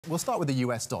We'll start with the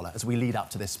US dollar as we lead up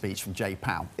to this speech from Jay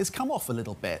Powell. It's come off a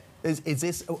little bit. Is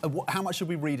this how much should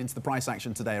we read into the price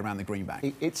action today around the greenback?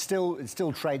 It still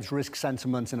trades risk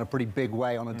sentiment in a pretty big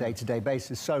way on a day-to-day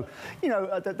basis. So, you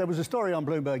know, there was a story on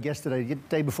Bloomberg yesterday,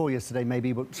 day before yesterday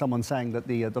maybe, but someone saying that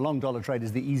the long dollar trade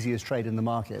is the easiest trade in the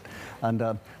market.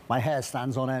 And my hair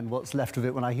stands on end, what's left of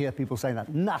it, when I hear people saying that.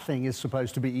 Nothing is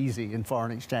supposed to be easy in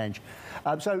foreign exchange.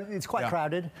 So it's quite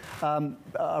crowded.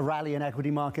 A rally in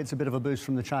equity markets, a bit of a boost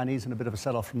from the Chinese and a bit of a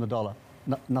sell-off from the dollar.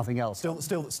 Nothing else.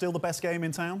 Still the best game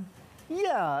in town?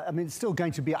 Yeah, I mean, it's still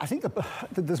going to be... I think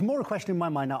there's more a question in my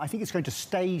mind now. I think it's going to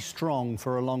stay strong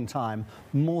for a long time,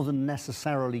 more than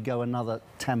necessarily go another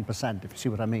 10%, if you see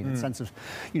what I mean. In the sense of,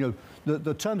 you know,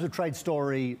 the terms of trade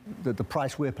story, the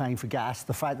price we're paying for gas,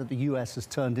 the fact that the US has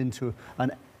turned into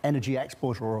an energy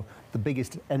exporter or the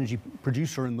biggest energy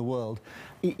producer in the world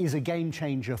is a game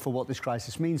changer for what this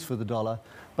crisis means for the dollar.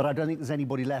 But I don't think there's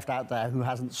anybody left out there who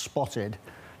hasn't spotted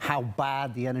how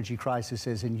bad the energy crisis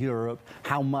is in Europe,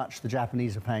 how much the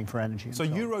Japanese are paying for energy. So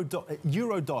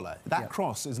euro-dollar, that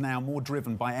cross is now more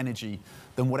driven by energy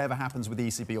than whatever happens with the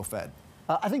ECB or Fed?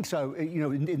 I think so, you know,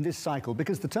 in this cycle,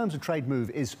 because the terms of trade move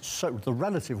is so, the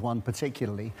relative one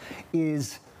particularly,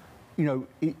 is, you know,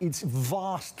 it's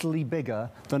vastly bigger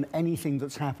than anything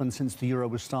that's happened since the euro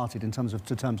was started in terms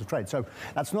of trade. So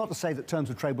that's not to say that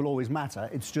terms of trade will always matter.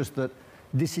 It's just that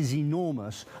this is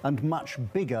enormous and much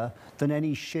bigger than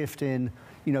any shift in,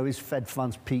 you know, is Fed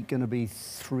funds peak going to be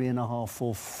 3.5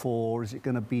 or 4? Is it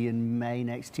going to be in May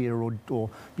next year or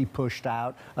be pushed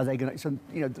out? Are they going to, so,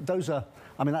 you know, those are,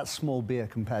 I mean, that's small beer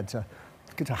compared to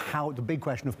how, the big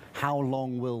question of how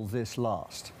long will this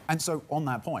last? And so on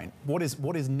that point, what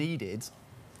is needed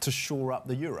to shore up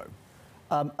the euro?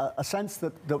 A sense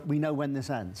that we know when this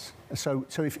ends. So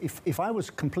if I was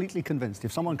completely convinced,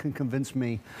 if someone can convince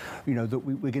me, you know, that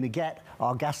we're going to get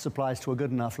our gas supplies to a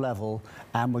good enough level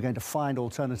and we're going to find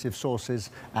alternative sources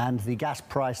and the gas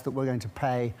price that we're going to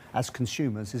pay as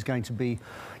consumers is going to be,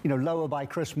 you know, lower by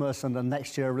Christmas and then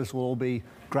next year this will all be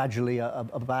gradually a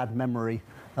bad memory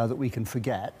that we can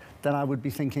forget, then I would be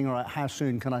thinking, all right, how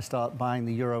soon can I start buying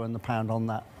the euro and the pound on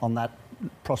that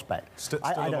prospect? Still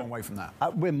a long way from that.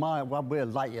 We're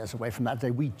light years away from that day.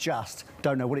 We just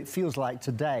don't know. What it feels like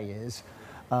today is,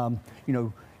 you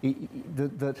know,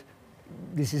 that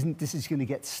this is going to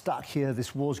get stuck here.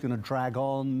 This war's going to drag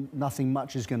on. Nothing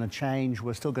much is going to change.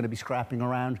 We're still going to be scrapping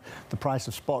around. The price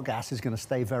of spot gas is going to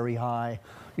stay very high,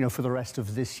 you know, for the rest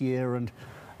of this year. And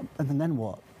then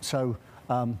what? So,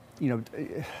 you know,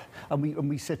 and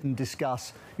we sit and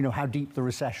discuss, you know, how deep the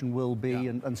recession will be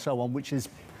and so on, which is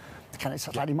kind of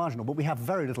slightly marginal, but we have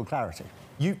very little clarity.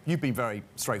 You've been very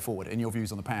straightforward in your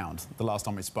views on the pound the last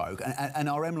time we spoke, and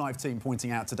our MLive team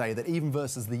pointing out today that even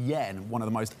versus the yen, one of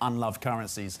the most unloved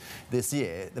currencies this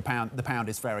year, the pound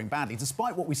is faring badly,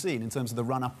 despite what we've seen in terms of the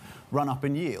run up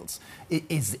in yields.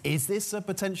 Is this a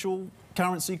potential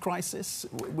currency crisis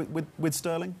with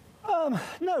sterling?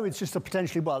 No, it's just a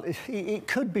potentially, well, it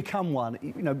could become one.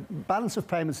 You know, balance of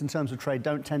payments in terms of trade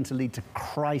don't tend to lead to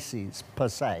crises per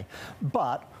se,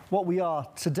 but what we are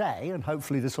today, and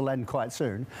hopefully this will end quite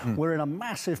soon, we're in a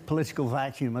massive political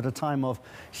vacuum at a time of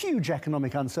huge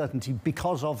economic uncertainty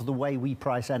because of the way we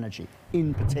price energy,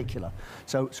 in particular.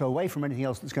 So away from anything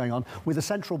else that's going on, with a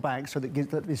central bank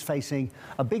that is facing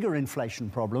a bigger inflation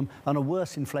problem and a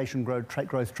worse inflation growth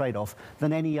trade-off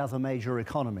than any other major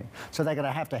economy. So they're going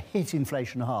to have to hit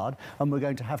inflation hard, and we're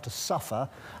going to have to suffer,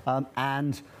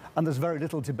 and there's very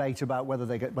little debate about whether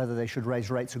they should raise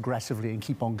rates aggressively and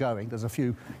keep on going. There's a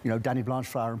few, you know, Danny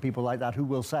Blanchflower and people like that who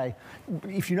will say,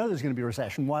 if you know there's going to be a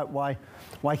recession, why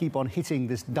keep on hitting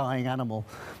this dying animal?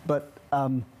 But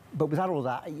without all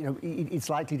that, you know, it's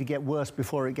likely to get worse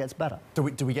before it gets better. Do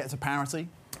we get to parity?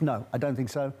 No, I don't think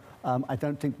so. I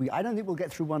don't think we'll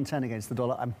get through 110 against the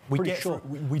dollar. I'm pretty sure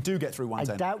we do get through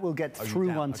 110. I doubt we'll get through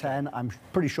 110. Okay. I'm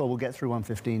pretty sure we'll get through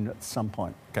 115 at some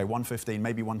point. Okay, 115,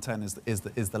 maybe 110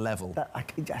 is the level. I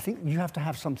think you have to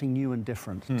have something new and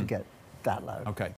different to get that low. Okay.